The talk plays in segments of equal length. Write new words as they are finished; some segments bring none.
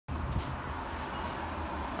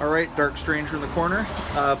All right, dark stranger in the corner.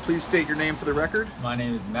 Please state your name for the record. My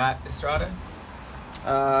name is Matt Estrada.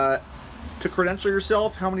 To credential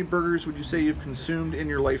yourself, how many burgers would you say you've consumed in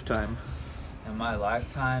your lifetime? In my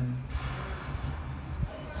lifetime,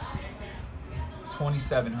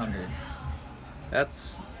 2,700.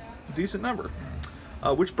 That's a decent number.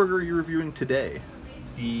 Which burger are you reviewing today?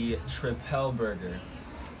 The Tripel burger.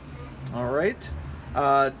 All right.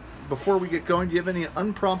 Before we get going, do you have any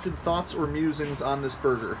unprompted thoughts or musings on this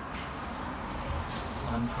burger?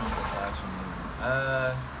 Unprompted thoughts or musings.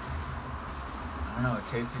 I don't know. It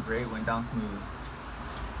tasted great. Went down smooth.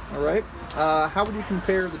 All right. How would you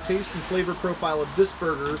compare the taste and flavor profile of this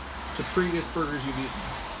burger to previous burgers you've eaten?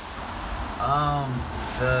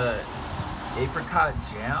 The apricot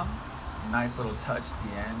jam, nice little touch at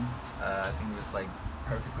the end. I think it was like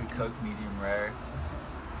perfectly cooked, medium rare.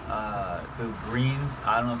 The greens,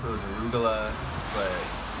 I don't know if it was arugula, but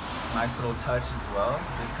nice little touch as well.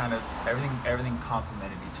 Just kind of everything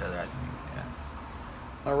complemented each other, I think. Yeah.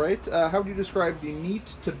 All right. How would you describe the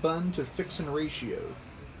meat to bun to fixin' ratio?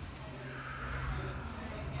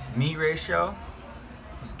 Meat ratio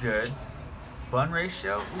was good. Bun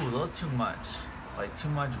ratio, ooh, a little too much. Like too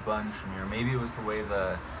much bun for me, or maybe it was the way it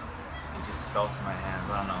just felt in my hands.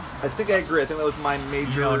 I don't know. I think I agree. I think that was my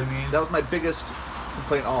major. You know what I mean? That was my biggest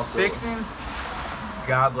complaint also. Fixings,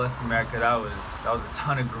 God bless America. That was a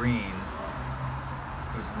ton of green.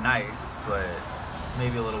 It was nice, but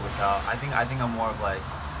maybe a little without. I think I'm more of like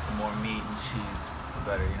the more meat and cheese, the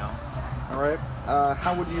better, you know. All right.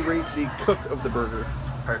 How would you rate the cook of the burger?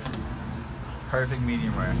 Perfect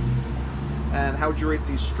medium rare. And how would you rate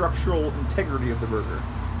the structural integrity of the burger?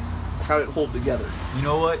 How did it hold together? You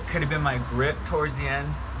know what? Could have been my grip towards the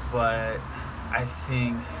end, but I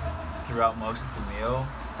think throughout most of the meal,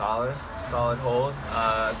 solid hold.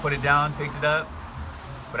 Put it down, picked it up.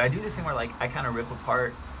 But I do this thing where like I kind of rip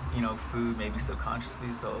apart, you know, food maybe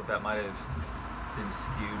subconsciously, so that might have been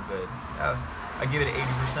skewed. But yeah, I give it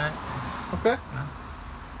 80%. Okay.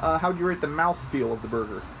 Yeah. How would you rate the mouthfeel of the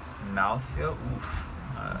burger? Mouthfeel? Oof.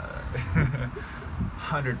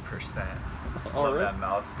 100%. All Love right. that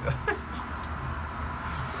mouthfeel.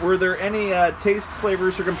 Were there any taste,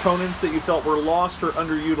 flavors, or components that you felt were lost or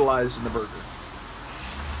underutilized in the burger?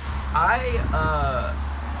 I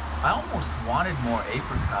almost wanted more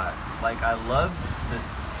apricot. Like I loved the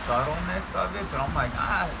subtleness of it, but I'm like,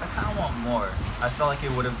 I kind of want more. I felt like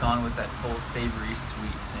it would have gone with that whole savory sweet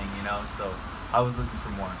thing, you know. So I was looking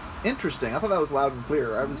for more. Interesting. I thought that was loud and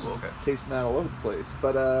clear. I was tasting that all over the place.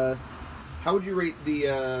 But how would you rate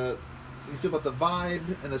the? You feel about the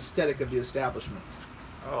vibe and aesthetic of the establishment?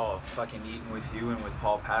 Oh, fucking eating with you and with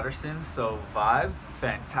Paul Patterson. So vibe,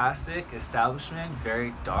 fantastic. Establishment,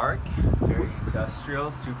 very dark, very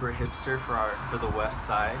industrial, super hipster for the West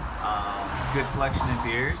Side. Good selection of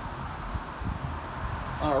beers.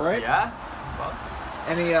 All right. Yeah. That's all.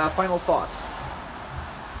 Any final thoughts?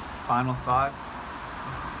 Final thoughts.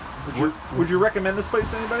 Would you recommend this place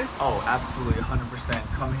to anybody? Oh, absolutely,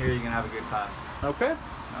 100%. Come here, you're gonna have a good time. Okay.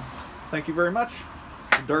 Yeah. Thank you very much.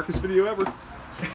 The darkest video ever.